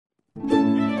You're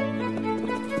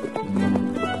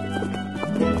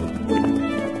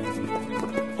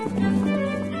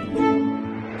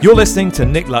listening to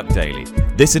Nick Luck Daily.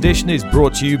 This edition is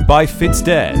brought to you by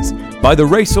FitzDares, by the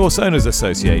Racehorse Owners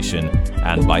Association,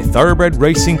 and by Thoroughbred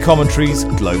Racing Commentary's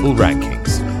Global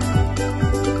Rankings.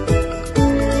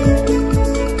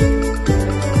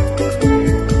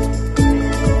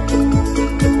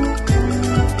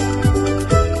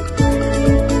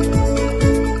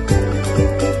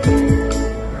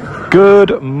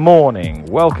 Good morning.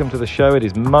 Welcome to the show. It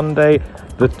is Monday,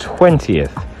 the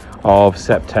 20th of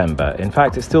September. In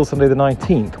fact, it's still Sunday the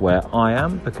 19th where I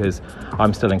am, because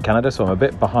I'm still in Canada, so I'm a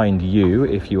bit behind you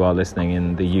if you are listening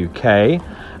in the UK,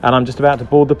 and I'm just about to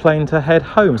board the plane to head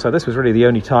home. So this was really the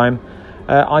only time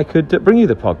I could bring you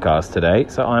the podcast today.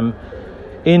 So I'm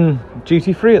in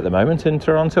duty free at the moment in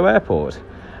Toronto Airport.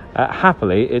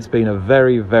 Happily, it's been a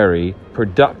very, very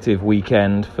productive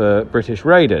weekend for British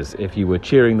Raiders. If you were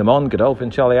cheering them on, Godolphin,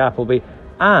 Charlie Appleby,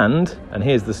 and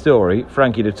here's the story,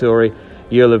 Frankie Dettori,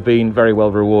 you'll have been very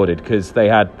well rewarded, because they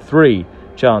had 3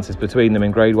 chances between them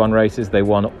in Grade 1 races. They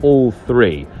won all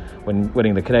 3, when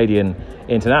winning the Canadian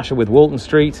International with Walton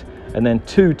Street, and then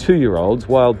 2 two-year-olds,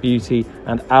 Wild Beauty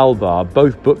and Albar,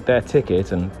 both booked their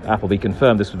ticket, and Appleby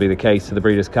confirmed this would be the case, to the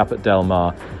Breeders' Cup at Del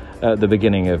Mar at the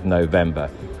beginning of November.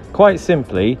 Quite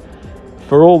simply,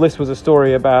 for all this was a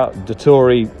story about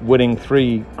Dettori winning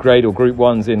 3 grade or Group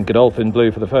 1s in Godolphin Blue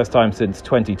for the first time since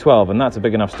 2012, and that's a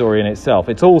big enough story in itself.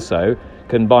 It's also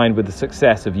combined with the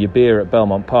success of Yabir at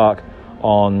Belmont Park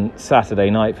on Saturday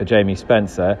night for Jamie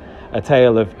Spencer, a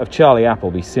tale of Charlie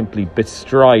Appleby simply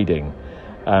bestriding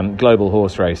global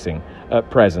horse racing at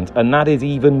present. And that is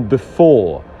even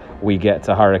before we get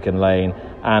to Hurricane Lane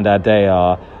and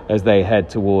Adayar as they head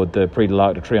toward the Prix de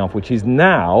l'Arc de Triomphe, which is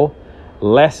now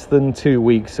less than 2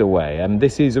 weeks away. And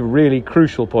this is a really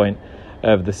crucial point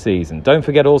of the season. Don't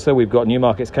forget also, we've got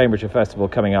Newmarket's Cambridgeshire Festival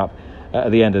coming up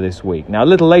at the end of this week. Now, a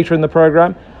little later in the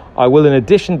programme, I will in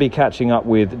addition be catching up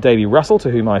with Davy Russell, to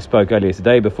whom I spoke earlier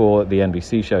today before the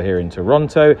NBC show here in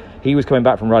Toronto. He was coming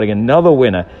back from riding another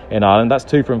winner in Ireland. That's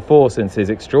 2 from 4 since his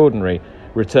extraordinary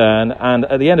return. And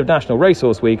at the end of National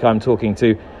Racehorse Week, I'm talking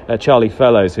to Charlie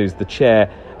Fellows, who's the chair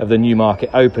of the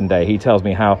Newmarket Open Day. He tells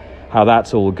me how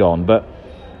that's all gone. But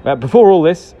before all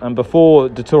this, and before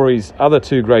Dettori's other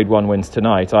 2 Grade 1 wins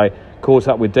tonight, I caught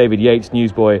up with David Yates,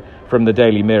 newsboy from the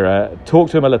Daily Mirror,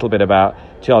 talked to him a little bit about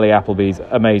Charlie Appleby's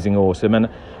Amazing Autumn, and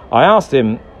I asked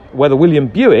him whether William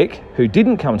Buick, who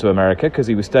didn't come to America because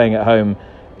he was staying at home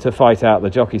to fight out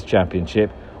the Jockeys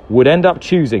Championship, would end up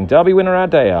choosing Derby winner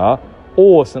Adayar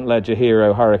or St Leger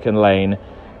hero Hurricane Lane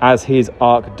as his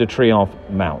Arc de Triomphe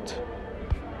mount.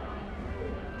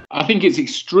 I think it's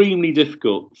extremely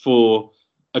difficult for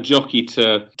a jockey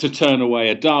to turn away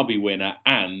a Derby winner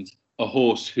and a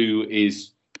horse who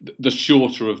is the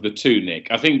shorter of the 2, Nick.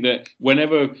 I think that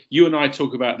whenever you and I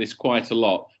talk about this quite a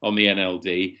lot on the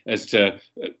NLD as to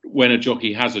when a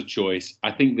jockey has a choice,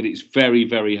 I think that it's very,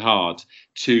 very hard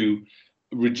to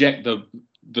reject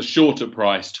the shorter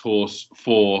priced horse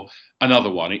for another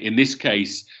one. In this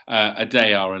case,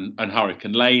 Adayar and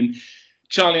Hurricane Lane.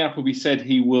 Charlie Appleby said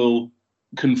he will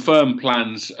confirm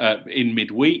plans in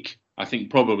midweek. I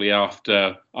think probably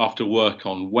after work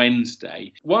on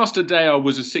Wednesday. Whilst Adayar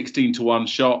was a 16-1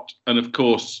 shot, and of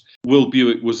course Will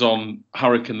Buick was on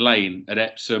Hurricane Lane at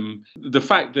Epsom, the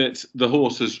fact that the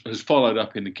horse has followed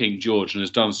up in the King George and has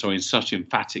done so in such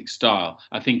emphatic style,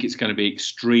 I think it's going to be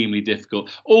extremely difficult.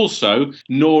 Also,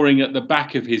 gnawing at the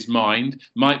back of his mind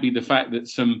might be the fact that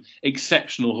some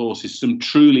exceptional horses, some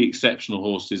truly exceptional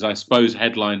horses, I suppose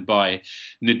headlined by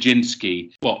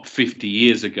Nijinsky, 50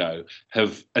 years ago,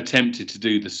 have attempted to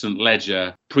do the St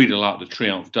Leger Prix de l'Arc de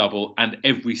Triomphe double, and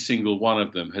every single one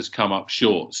of them has come up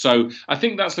short. So I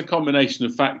think that's the combination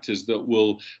of factors that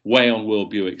will weigh on Will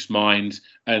Buick's mind,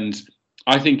 and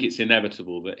I think it's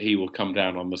inevitable that he will come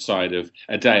down on the side of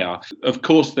Adayar. Of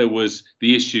course, there was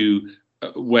the issue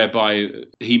whereby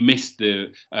he missed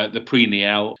the Prix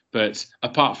Niel, but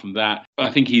apart from that,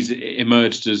 I think he's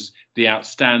emerged as the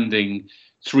outstanding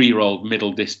 3-year-old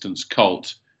middle distance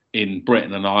colt in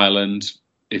Britain and Ireland,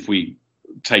 if we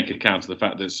take account of the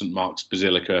fact that St Mark's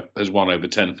Basilica has won over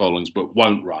 10 furlongs but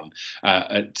won't run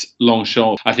at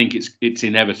Longchamp. I think it's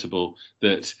inevitable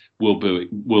that Will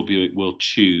Buick will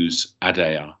choose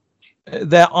Adayar.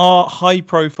 There are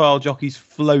high-profile jockeys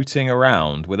floating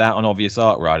around without an obvious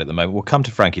arc ride at the moment. We'll come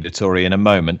to Frankie Dettori in a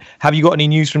moment. Have you got any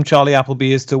news from Charlie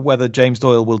Appleby as to whether James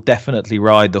Doyle will definitely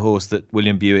ride the horse that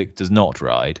William Buick does not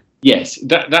ride? Yes,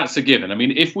 that's a given. I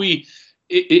mean, if we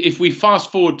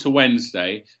fast forward to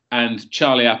Wednesday and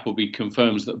Charlie Appleby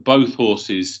confirms that both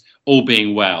horses, all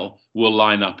being well, will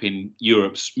line up in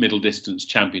Europe's Middle Distance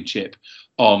Championship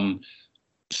on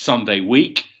Sunday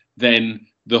week, then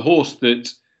the horse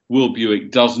that Will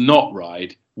Buick does not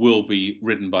ride will be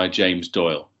ridden by James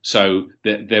Doyle. So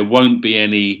there won't be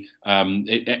any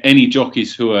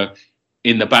jockeys who are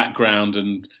in the background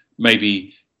and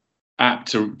maybe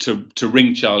apt to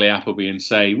ring Charlie Appleby and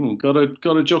say, got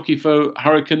a jockey for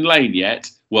Hurricane Lane yet?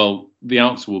 Well, the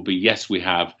answer will be yes, we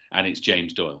have, and it's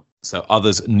James Doyle. So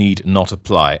others need not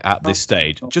apply at this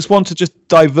stage. Just want to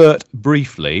divert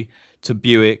briefly to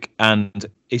Buick and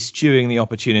eschewing the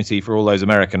opportunity for all those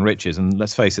American riches. And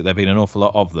let's face it, there have been an awful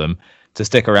lot of them to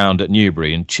stick around at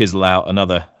Newbury and chisel out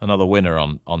another winner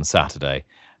on Saturday.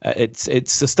 It's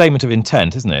a statement of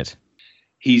intent, isn't it?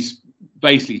 He's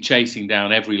basically chasing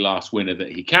down every last winner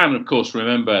that he can. Of course,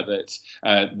 remember that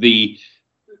the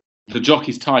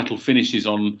jockey's title finishes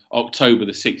on October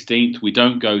the 16th. We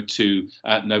don't go to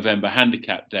November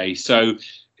Handicap Day. So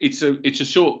it's a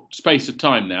short space of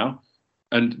time now,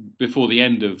 and before the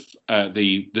end of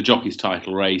the jockey's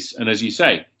title race. And as you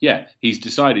say, he's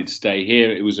decided to stay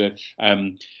here. It was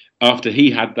after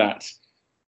he had that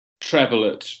treble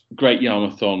at Great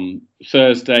Yarmouth on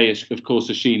Thursday. Of course,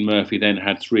 Oisin Murphy then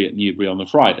had 3 at Newbury on the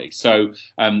Friday. So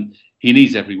he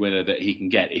needs every winner that he can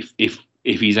get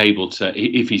if he's able to,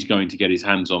 if he's going to get his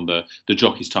hands on the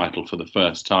jockey's title for the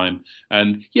first time.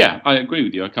 And I agree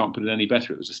with you. I can't put it any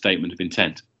better. It was a statement of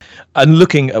intent. And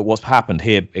looking at what's happened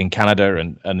here in Canada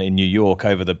and in New York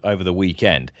over the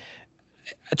weekend,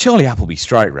 Charlie Appleby's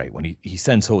strike rate when he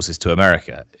sends horses to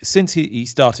America, since he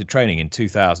started training in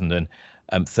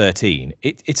 2013,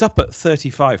 it's up at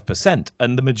 35%,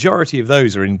 and the majority of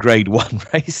those are in Grade 1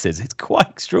 races. It's quite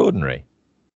extraordinary.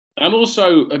 And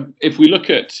also, if we look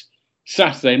at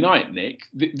Saturday night, Nick,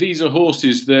 these are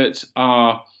horses that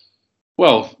are,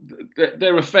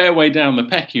 they're a fair way down the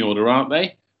pecking order, aren't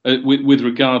they? With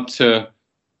regard to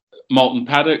Malton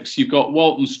Paddocks, you've got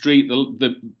Walton Street,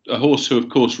 a horse who, of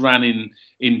course, ran in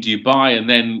Dubai and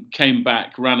then came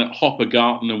back, ran at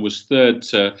Hoppergarten and was third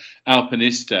to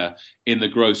Alpinista in the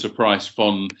Grosser Price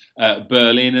von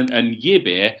Berlin. And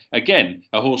Yibir, again,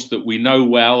 a horse that we know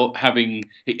well,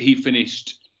 he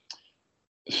finished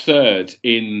third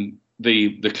in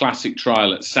the classic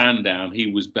trial at Sandown.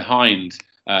 He was behind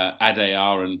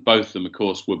Adayar, and both of them, of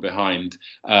course, were behind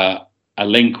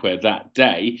Alenque that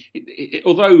day.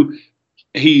 Although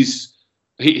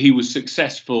he was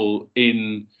successful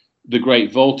in the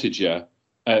Great Voltigeur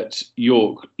at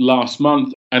York last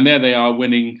month, and there they are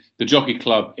winning the Jockey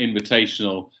Club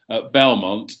Invitational at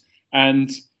Belmont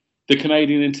and the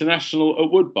Canadian International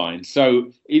at Woodbine.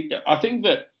 So I think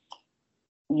that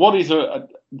what is a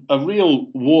real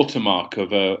watermark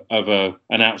of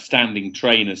an outstanding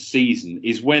trainer's season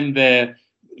is when they're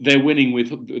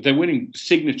winning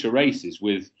signature races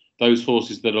with those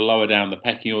horses that are lower down the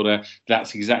pecking order.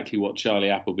 That's exactly what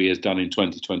Charlie Appleby has done in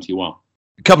 2021.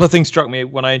 A couple of things struck me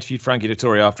when I interviewed Frankie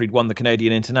Dettori after he'd won the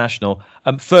Canadian International.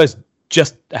 First,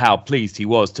 just how pleased he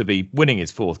was to be winning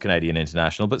his 4th Canadian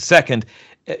International. But second,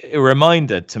 a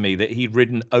reminder to me that he'd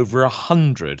ridden over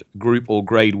 100 Group or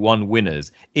Grade 1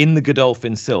 winners in the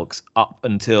Godolphin Silks up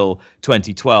until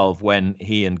 2012 when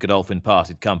he and Godolphin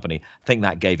parted company. I think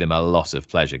that gave him a lot of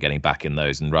pleasure getting back in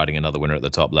those and riding another winner at the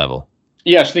top level.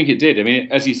 Yes, I think it did. I mean,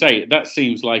 as you say, that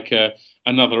seems like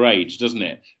another age, doesn't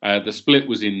it? The split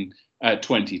was in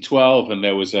 2012, and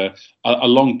there was a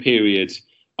long period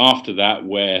after that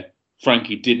where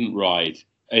Frankie didn't ride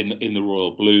in the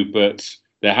Royal Blue, but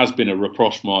there has been a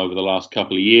rapprochement over the last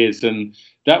couple of years, and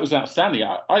that was outstanding.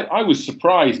 I was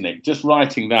surprised, Nick, just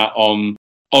writing that on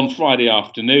Friday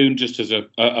afternoon, just as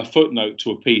a footnote to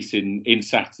a piece in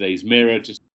Saturday's Mirror.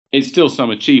 It's still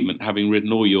some achievement, having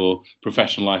ridden all your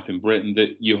professional life in Britain,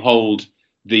 that you hold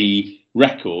the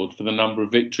record for the number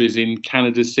of victories in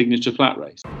Canada's signature flat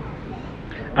race.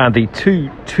 And the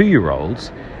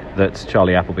two-year-olds that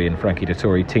Charlie Appleby and Frankie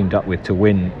Dettori teamed up with to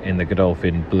win in the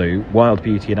Godolphin Blue, Wild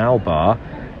Beauty and Albar,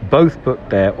 both booked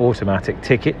their automatic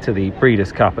ticket to the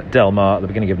Breeders' Cup at Del Mar at the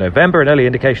beginning of November, and early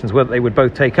indications were that they would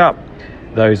both take up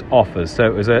those offers. So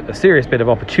it was a serious bit of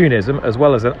opportunism, as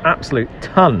well as an absolute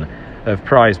ton of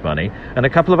prize money, and a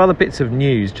couple of other bits of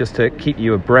news just to keep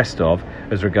you abreast of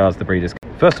as regards the Breeders'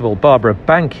 Cup. First of all, Barbara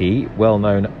Banke,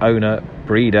 well-known owner,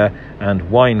 breeder and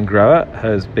wine grower,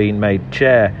 has been made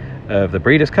chair of the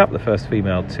Breeders' Cup, the first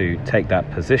female to take that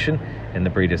position in the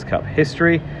Breeders' Cup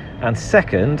history. And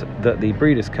second, that the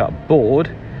Breeders' Cup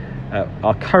board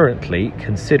are currently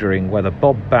considering whether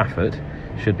Bob Baffert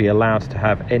should be allowed to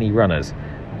have any runners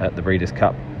at the Breeders'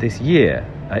 Cup this year.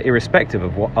 Irrespective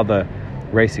of what other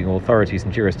racing authorities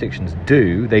and jurisdictions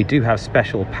do, they do have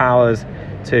special powers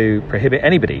to prohibit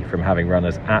anybody from having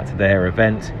runners at their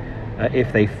event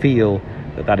if they feel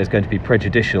that that is going to be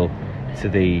prejudicial to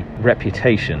the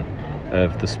reputation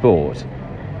of the sport.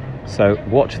 So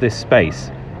watch this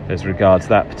space as regards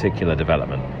that particular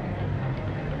development.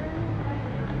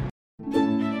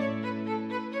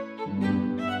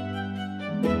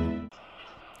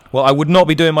 Well, I would not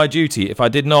be doing my duty if I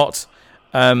did not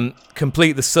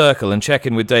complete the circle and check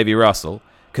in with Davy Russell,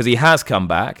 because he has come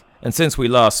back, and since we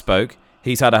last spoke,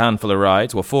 he's had a handful of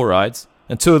rides, well, 4 rides,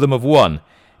 and 2 of them have won,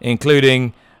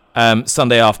 including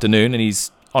Sunday afternoon, and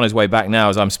he's on his way back now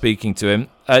as I'm speaking to him.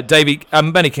 Davy,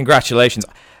 many congratulations.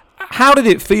 How did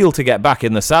it feel to get back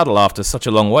in the saddle after such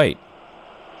a long wait?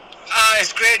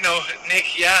 It's great now,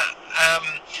 Nick, yeah.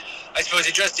 I suppose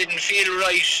it just didn't feel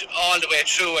right all the way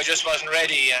through. I just wasn't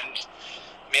ready, and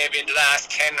maybe in the last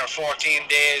 10 or 14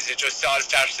 days it just all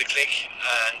started to click,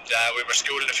 and we were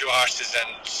schooling a few horses,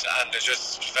 and it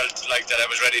just felt like that I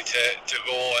was ready to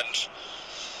go, and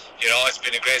it's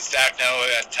been a great start now,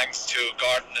 thanks to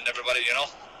Gordon and everybody,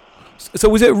 So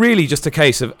was it really just a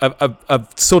case of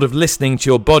sort of listening to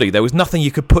your body? There was nothing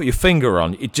you could put your finger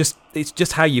on. It's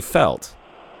just how you felt.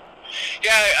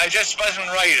 Yeah, I just wasn't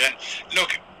right. And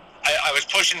look, I was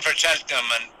pushing for Cheltenham,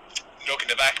 and look, in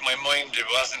the back of my mind, I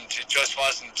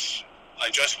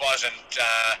just wasn't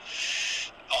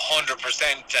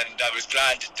 100%, and I was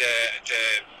glad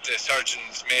the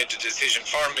surgeons made the decision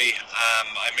for me,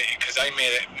 because I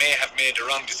may have made the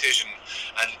wrong decision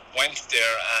and went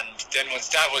there, and then once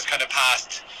that was kind of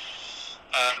passed,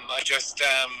 I just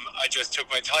took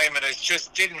my time, and it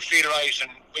just didn't feel right,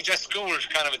 and we just schooled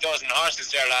kind of a dozen horses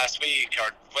there last week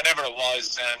or whenever it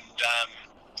was, and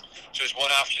just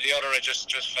one after the other, I just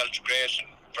felt great and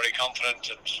very confident,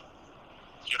 and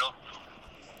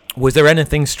Was there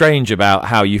anything strange about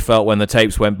how you felt when the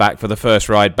tapes went back for the first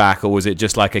ride back, or was it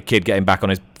just like a kid getting back on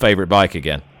his favourite bike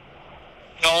again?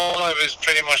 No, it was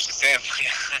pretty much the same.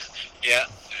 Yeah,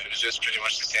 it was just pretty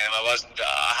much the same. I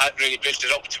hadn't really built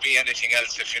it up to be anything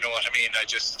else, if you know what I mean. I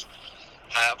just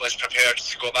was prepared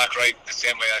to go back right the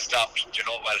same way I stopped.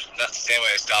 Well, not the same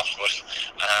way I stopped, but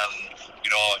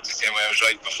the same way I was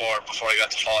right before I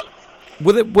got to fall.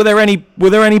 Were there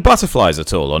any butterflies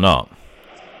at all, or not?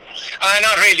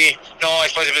 Not really. No, I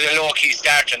suppose it was a low-key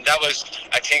start, and that was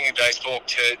a thing that I spoke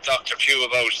to Dr. Pugh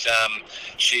about.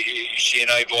 She and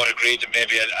I both agreed that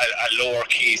maybe a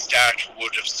lower-key start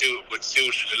would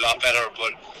suit it a lot better.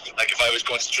 But like if I was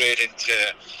going straight into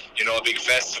a big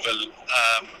festival,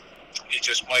 it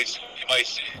just might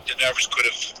the nerves could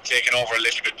have taken over a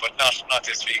little bit, but not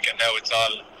this week. And now it's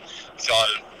all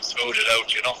smoothed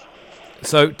out,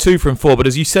 So 2 from 4, but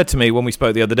as you said to me when we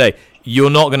spoke the other day,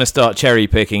 you're not going to start cherry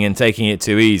picking and taking it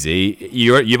too easy.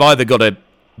 You've either got to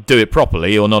do it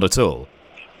properly or not at all.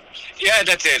 Yeah,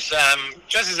 that's it.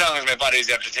 Just as long as my body's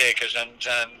able to take it, and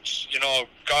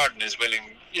Gordon is willing.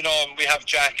 We have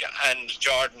Jack and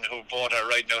Jordan who both are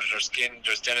riding out of their skin.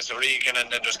 There's Dennis O'Regan,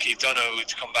 and then there's Keith Donoghue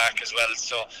to come back as well.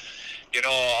 So,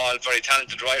 all very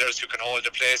talented riders who can hold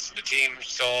the place in the team.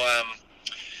 So,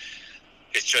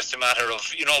 it's just a matter of,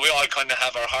 we all kind of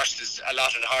have our horses, a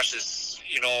lot of the horses,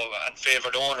 and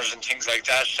favoured owners and things like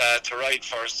that to ride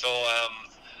for. So,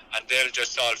 and they'll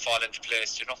just all fall into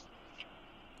place,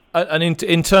 And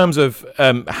in terms of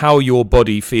how your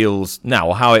body feels now,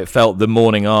 or how it felt the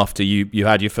morning after you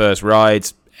had your first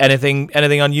rides, anything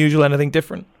unusual, anything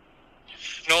different?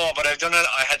 No, but I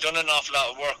had done an awful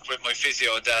lot of work with my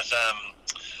physio that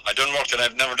I've done work that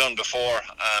I've never done before,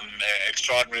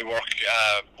 extraordinary work,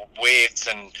 weights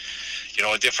and,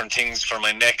 different things for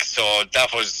my neck. So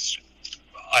that was,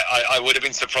 I would have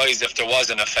been surprised if there was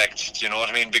an effect, you know what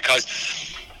I mean? Because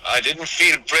I didn't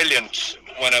feel brilliant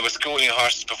when I was schooling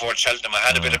horses before Cheltenham. I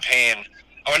had a bit of pain,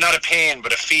 or not a pain,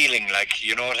 but a feeling, like,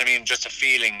 you know what I mean? Just a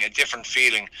feeling, a different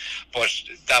feeling. But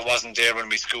that wasn't there when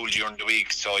we schooled during the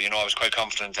week. So, I was quite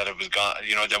confident that it was gone,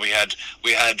 that we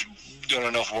had done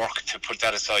enough work to put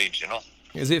that aside,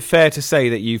 Is it fair to say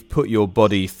that you've put your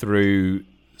body through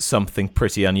something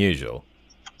pretty unusual?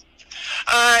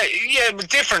 Yeah,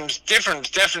 different,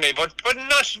 definitely, but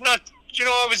not.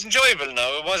 It was enjoyable.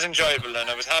 Now it was enjoyable, and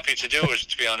I was happy to do it.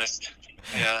 To be honest,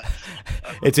 yeah.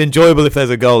 It's enjoyable if there's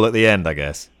a goal at the end, I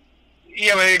guess.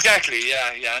 Yeah, well, exactly.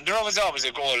 Yeah, and there was always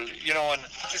a goal, and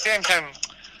at the same time,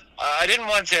 I didn't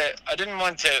want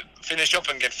to finish up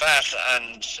and get fat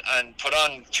and put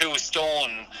on 2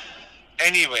 stone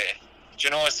anyway.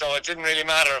 So it didn't really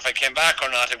matter if I came back or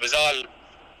not. It was all.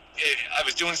 I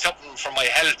was doing something for my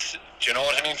health, do you know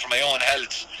what I mean, for my own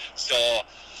health. So,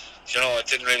 it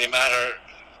didn't really matter.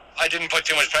 I didn't put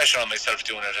too much pressure on myself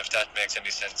doing it, if that makes any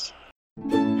sense.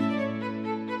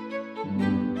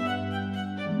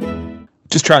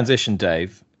 Just transition,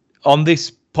 Dave. On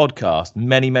this podcast,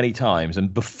 many times,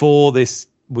 and before this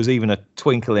was even a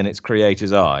twinkle in its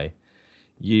creator's eye,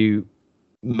 you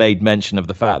made mention of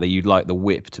the fact that you'd like the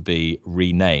whip to be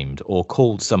renamed or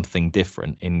called something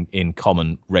different in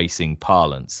common racing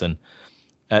parlance. And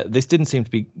this didn't seem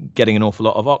to be getting an awful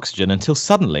lot of oxygen until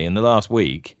suddenly, in the last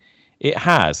week, it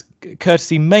has,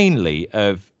 courtesy mainly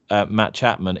of Matt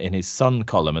Chapman in his Sun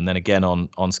column, and then again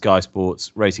on Sky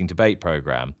Sports Racing Debate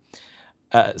programme.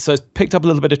 So it's picked up a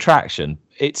little bit of traction.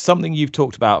 It's something you've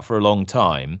talked about for a long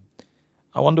time.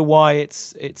 I wonder why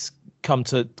it's come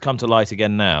to light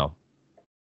again now.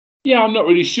 Yeah, I'm not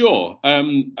really sure. I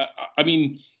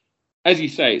mean, as you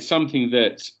say, it's something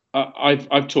that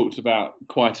I've talked about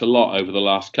quite a lot over the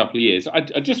last couple of years. I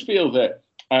just feel that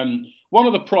one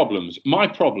of the problems, my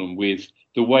problem with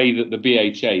the way that the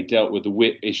BHA dealt with the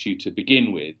whip issue to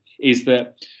begin with, is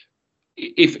that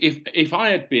if I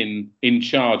had been in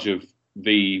charge of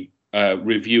the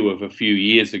review of a few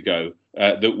years ago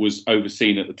that was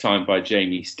overseen at the time by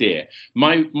Jamie Steer,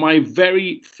 my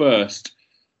very first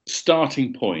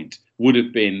starting point would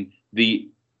have been the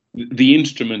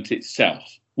instrument itself.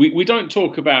 We don't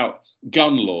talk about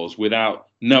gun laws without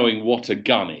knowing what a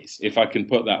gun is, if I can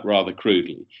put that rather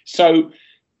crudely. So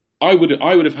I would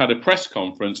have had a press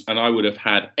conference, and I would have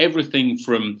had everything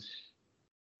from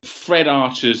Fred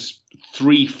Archer's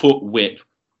 3-foot whip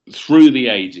through the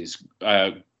ages,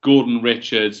 Gordon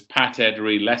Richards, Pat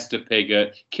Edery, Lester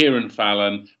Piggott, Kieran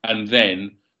Fallon, and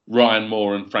then Ryan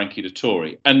Moore and Frankie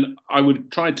Dettori. And I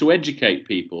would try to educate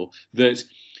people that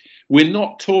we're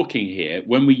not talking here,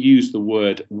 when we use the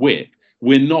word whip,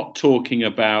 we're not talking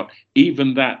about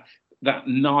even that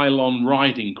nylon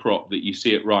riding crop that you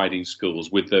see at riding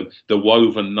schools with the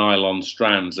woven nylon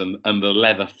strands and the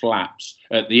leather flaps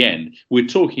at the end. We're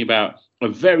talking about a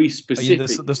very specific...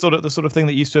 The sort of thing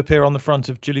that used to appear on the front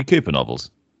of Julie Cooper novels.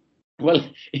 Well,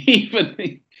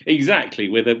 even exactly,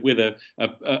 with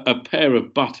a pair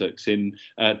of buttocks in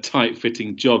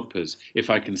tight-fitting jodhpurs, if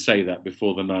I can say that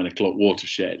before the 9 o'clock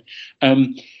watershed.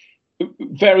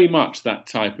 Very much that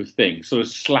type of thing, sort of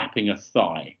slapping a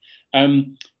thigh.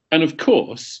 And of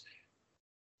course,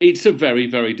 it's a very,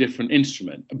 very different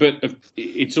instrument, but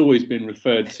it's always been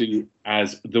referred to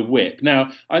as the whip.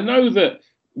 Now, I know that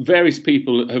various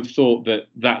people have thought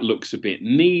that looks a bit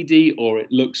needy, or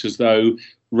it looks as though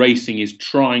racing is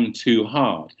trying too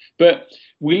hard. But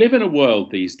we live in a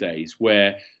world these days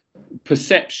where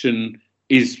perception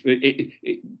is...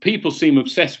 people seem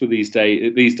obsessed with these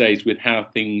days with how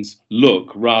things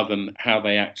look rather than how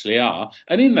they actually are.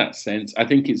 And in that sense, I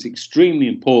think it's extremely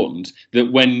important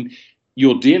that when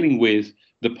you're dealing with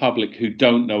the public who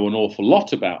don't know an awful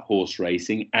lot about horse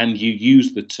racing and you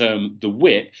use the term the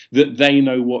whip, that they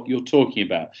know what you're talking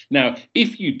about. Now,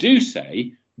 if you do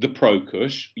say the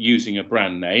Pro-Cush, using a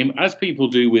brand name, as people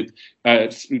do with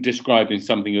describing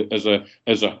something as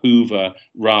a Hoover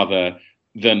rather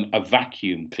than a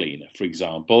vacuum cleaner, for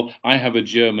example. I have a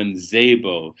German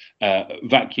Zebo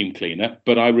vacuum cleaner,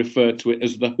 but I refer to it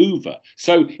as the Hoover.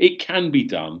 So it can be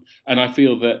done, and I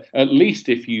feel that at least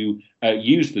if you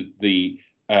use the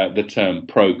term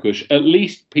Pro-Cush, at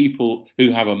least people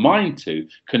who have a mind to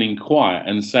can inquire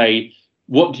and say,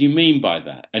 what do you mean by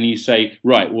that? And you say,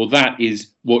 right, well, that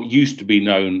is what used to be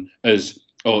known as,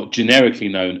 or generically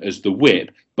known as, the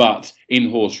whip. But in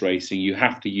horse racing, you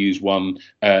have to use one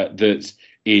that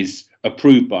is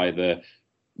approved by the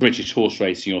British Horse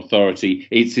Racing Authority.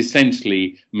 It's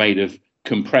essentially made of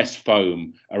compressed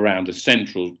foam around a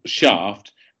central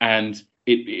shaft, and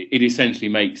it essentially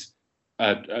makes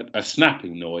a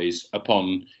snapping noise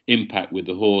upon impact with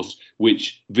the horse,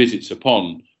 which visits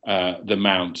upon the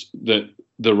mount that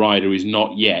the rider is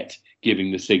not yet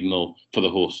giving the signal for the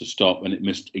horse to stop, and it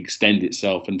must extend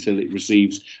itself until it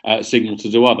receives a signal to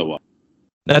do otherwise.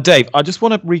 Now, Dave, I just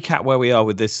want to recap where we are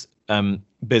with this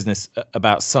business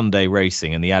about Sunday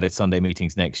racing and the added Sunday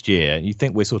meetings next year. You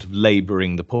think we're sort of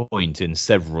labouring the point in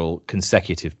several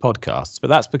consecutive podcasts, but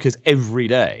that's because every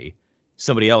day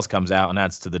somebody else comes out and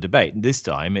adds to the debate. And this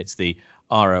time it's the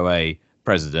ROA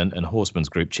president and Horsemen's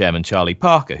Group chairman Charlie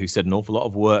Parker, who said an awful lot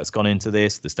of work's gone into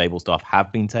this. The stable staff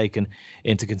have been taken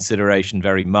into consideration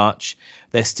very much.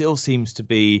 There still seems to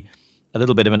be a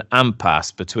little bit of an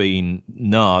impasse between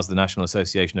NARS, the National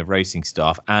Association of Racing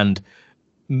Staff, and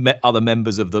other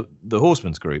members of the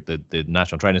Horsemen's Group, the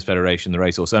National Trainers Federation, the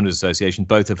Racehorse Owners Association,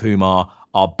 both of whom are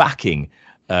backing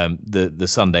the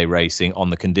Sunday racing on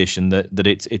the condition that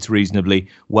it's reasonably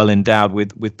well endowed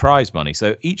with prize money.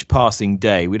 So each passing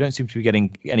day, we don't seem to be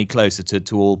getting any closer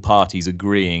to all parties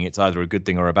agreeing it's either a good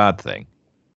thing or a bad thing.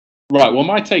 Right. Well,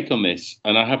 my take on this,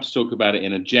 and I have to talk about it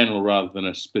in a general rather than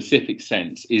a specific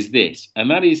sense, is this. And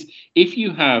that is, if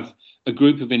you have a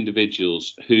group of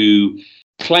individuals who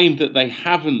claim that they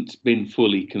haven't been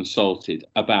fully consulted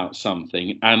about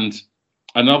something and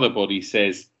another body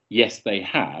says, yes, they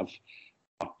have,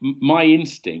 my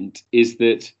instinct is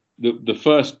that the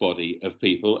first body of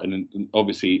people, and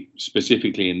obviously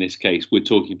specifically in this case, we're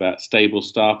talking about stable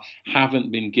staff,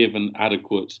 haven't been given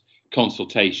adequate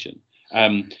consultation.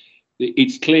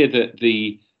 It's clear that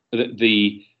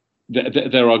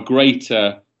there are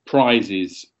greater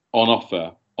prizes on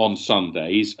offer on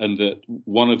Sundays, and that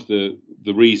one of the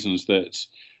reasons that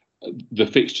the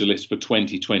fixture list for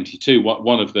 2022,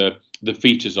 one of the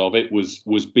features of it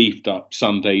was beefed up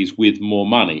Sundays with more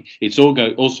money. It's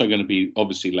also going to be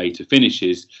obviously later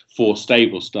finishes for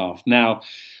stable staff. Now,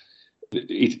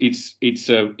 it's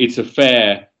a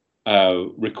fair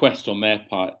request on their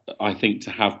part, I think,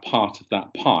 to have part of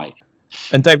that pie.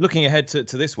 And Dave, looking ahead to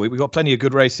this week, we've got plenty of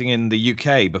good racing in the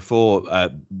UK before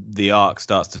the ARC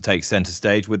starts to take centre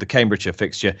stage, with the Cambridgeshire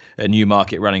fixture at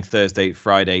Newmarket running Thursday,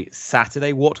 Friday,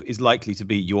 Saturday. What is likely to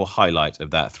be your highlight of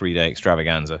that 3-day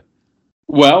extravaganza?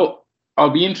 Well, I'll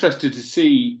be interested to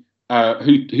see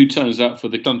who turns up for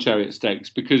the Sun Chariot Stakes,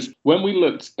 because when we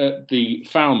looked at the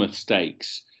Falmouth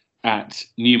Stakes at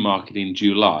Newmarket in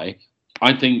July,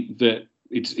 I think that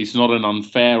it's not an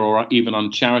unfair or even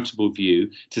uncharitable view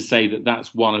to say that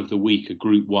that's one of the weaker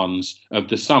Group 1s of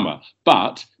the summer.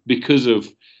 But because of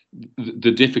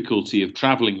the difficulty of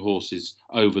travelling horses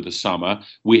over the summer,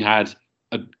 we had,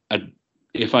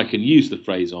 if I can use the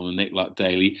phrase on a Nick Luck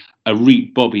Daily, a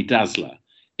reap Bobby Dazzler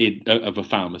of a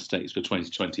Falmouth Stakes for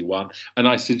 2021. And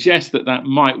I suggest that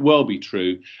might well be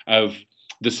true of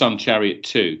the Sun Chariot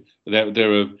too.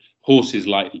 There are horses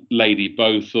like Lady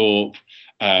Bowthorpe,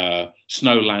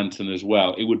 Snow Lantern as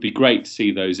well. It would be great to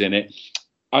see those in it.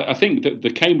 I think that the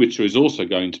Cambridgeshire is also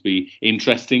going to be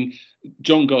interesting.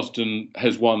 John Gosden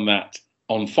has won that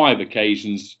on 5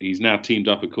 occasions. He's now teamed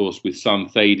up, of course, with Son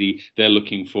Thady. They're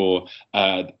looking for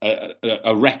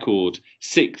a record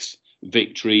 6th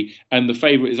victory, and the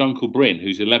favourite is Uncle Bryn,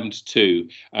 who's 11-2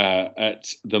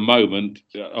 at the moment.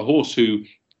 A horse who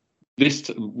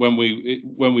when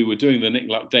we were doing the Nick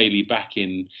Luck Daily back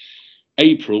in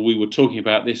April, we were talking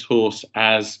about this horse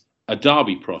as a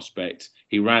Derby prospect.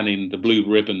 He ran in the Blue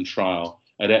Ribbon Trial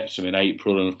at Epsom in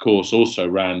April, and of course also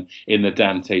ran in the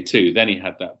Dante too. Then he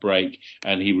had that break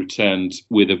and he returned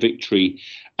with a victory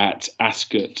at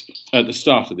Ascot at the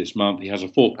start of this month. He has a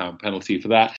 £4 penalty for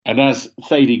that. And as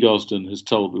Thady Gosden has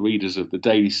told the readers of the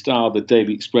Daily Star, the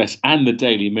Daily Express and the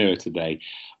Daily Mirror today,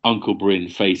 Uncle Bryn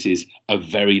faces a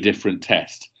very different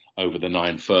test over the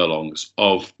 9 furlongs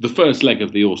of the first leg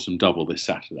of the Awesome Double this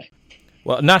Saturday.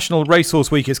 Well, National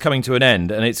Racehorse Week is coming to an end,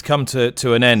 and it's come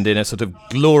to an end in a sort of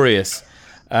glorious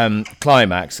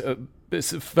climax.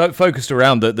 It's focused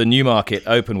around the Newmarket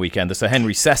Open weekend, the Sir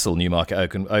Henry Cecil Newmarket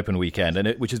Open weekend,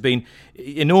 and which has been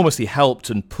enormously helped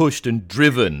and pushed and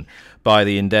driven by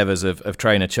the endeavours of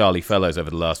trainer Charlie Fellows over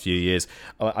the last few years.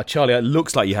 Charlie, it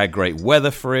looks like you had great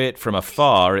weather for it. From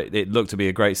afar, it looked to be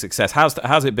a great success.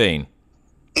 How's it been?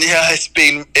 Yeah, it's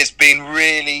been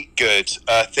really good.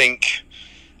 I think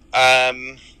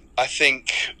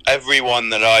everyone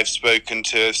that I've spoken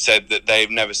to have said that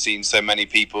they've never seen so many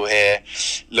people here.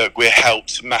 Look, we're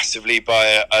helped massively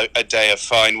by a day of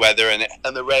fine weather,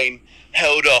 and the rain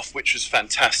held off, which was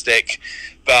fantastic.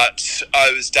 But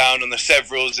I was down on the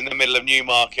Severals in the middle of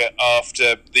Newmarket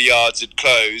after the yards had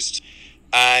closed,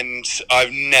 and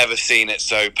I've never seen it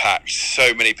so packed.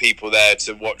 So many people there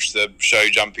to watch the show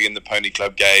jumping and the Pony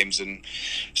Club games and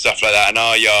stuff like that. And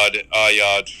our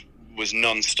yard was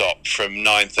non-stop from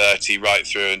 9:30 right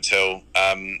through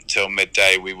until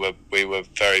midday. We were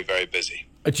very, very busy.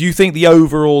 Do you think the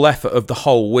overall effort of the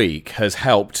whole week has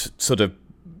helped sort of,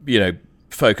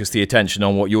 focus the attention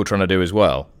on what you're trying to do as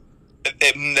well?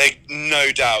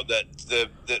 No doubt that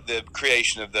the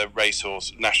creation of the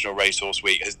National Racehorse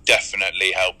Week has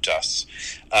definitely helped us.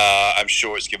 I'm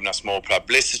sure it's given us more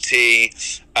publicity,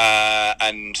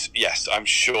 and yes, I'm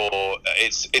sure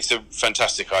it's a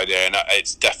fantastic idea, and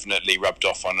it's definitely rubbed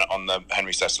off on the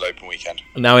Henry Cecil Open weekend.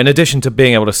 Now, in addition to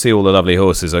being able to see all the lovely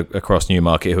horses across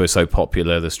Newmarket who are so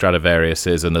popular, the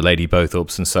Stradivariuses and the Lady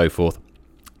Bowthorpes and so forth,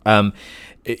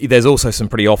 there's also some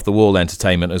pretty off-the-wall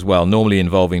entertainment as well, normally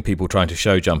involving people trying to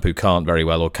show jump who can't very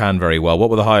well or can very well.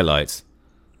 What were the highlights?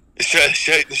 The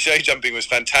show jumping was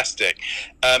fantastic.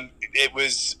 It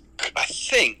was, I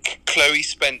think, Chloe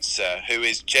Spencer, who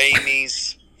is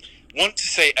Jamie's,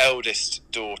 eldest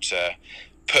daughter,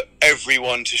 put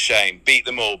everyone to shame, beat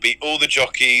them all, beat all the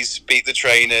jockeys, beat the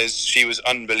trainers. She was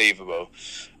unbelievable.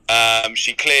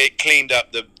 She cleaned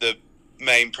up the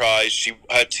main prize.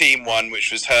 Her team won,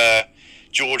 which was her.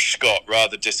 George Scott,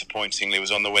 rather disappointingly,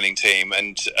 was on the winning team,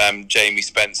 and Jamie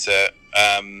Spencer.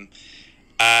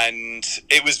 And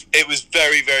it was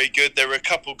very, very good. There were a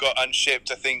couple got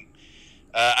unshipped. I think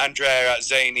Andrea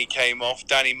Atzani came off.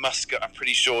 Danny Muscat, I'm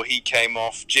pretty sure he came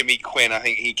off. Jimmy Quinn, I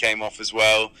think he came off as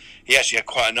well. He actually had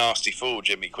quite a nasty fall,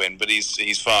 Jimmy Quinn, but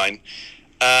he's fine.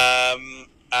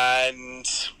 And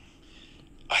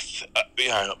I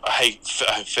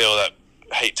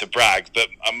hate to brag, but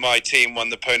my team won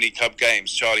the Pony Club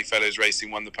Games. Charlie Fellows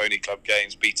Racing won the Pony Club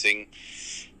Games, beating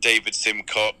David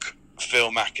Simcock,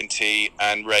 Phil McEntee,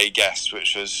 and Ray Guest,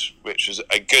 which was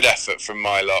a good effort from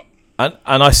my lot.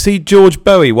 And I see George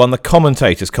Bowie won the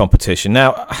commentators competition.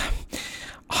 Now,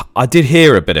 I did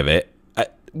hear a bit of it.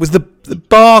 Was the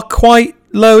bar quite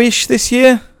lowish this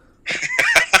year?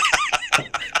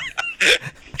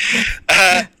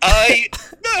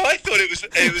 I thought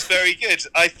it was very good.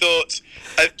 I thought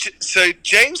so.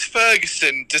 James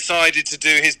Ferguson decided to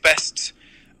do his best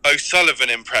O'Sullivan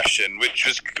impression, which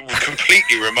was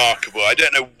completely remarkable. I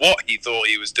don't know what he thought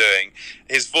he was doing.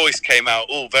 His voice came out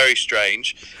all very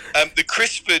strange. The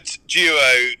Crispard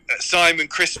duo, Simon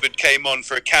Crispard, came on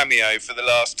for a cameo for the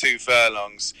last 2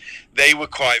 furlongs. They were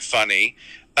quite funny.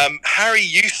 Harry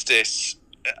Eustace,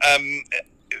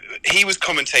 he was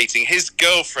commentating. His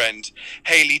girlfriend,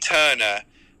 Hayley Turner,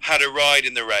 had a ride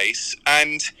in the race,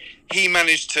 and he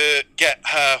managed to get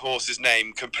her horse's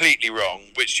name completely wrong,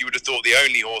 which you would have thought the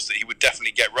only horse that he would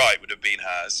definitely get right would have been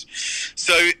hers.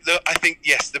 So I think,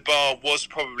 yes, the bar was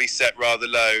probably set rather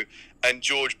low, and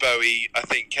George Bowie, I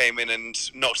think, came in and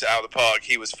knocked it out of the park.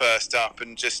 He was first up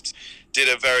and just did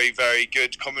a very, very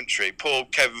good commentary. Poor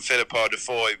Kevin Philippard de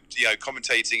Foy,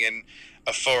 commentating in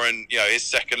a foreign, his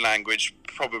second language,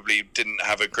 probably didn't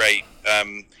have a great...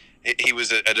 he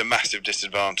was at a massive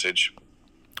disadvantage.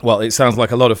 Well, it sounds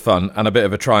like a lot of fun and a bit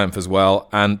of a triumph as well,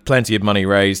 and plenty of money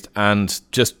raised, and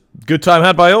just good time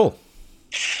had by all.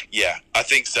 Yeah, I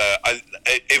think so.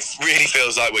 It really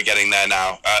feels like we're getting there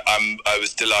now. I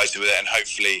was delighted with it, and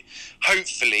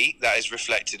hopefully that is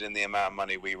reflected in the amount of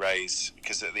money we raise,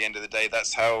 because at the end of the day,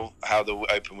 that's how the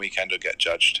Open Weekend will get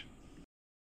judged.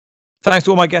 Thanks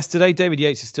to all my guests today. David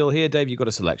Yates is still here. Dave, you've got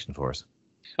a selection for us.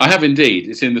 I have indeed.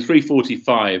 It's in the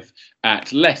 3:45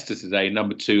 at Leicester today,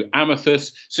 number 2,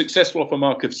 Amethyst. Successful off a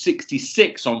mark of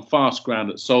 66 on fast ground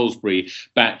at Salisbury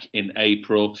back in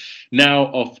April. Now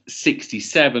off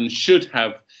 67, should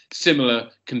have similar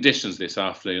conditions this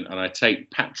afternoon, and I take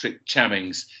Patrick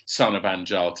Chammings, son of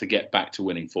Anjal, to get back to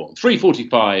winning form.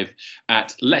 3:45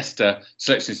 at Leicester,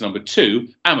 selection is number 2,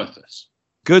 Amethyst.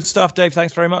 Good stuff, Dave.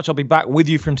 Thanks very much. I'll be back with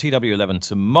you from TW11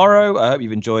 tomorrow. I hope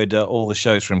you've enjoyed all the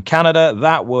shows from Canada.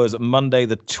 That was Monday,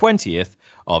 the 20th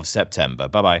of September.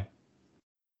 Bye-bye.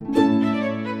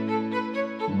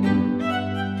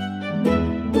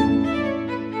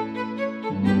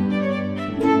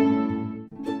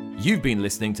 You've been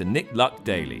listening to Nick Luck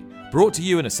Daily, brought to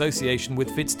you in association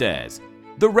with FitzDares,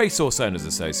 the Racehorse Owners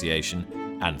Association,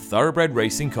 and Thoroughbred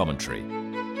Racing Commentary.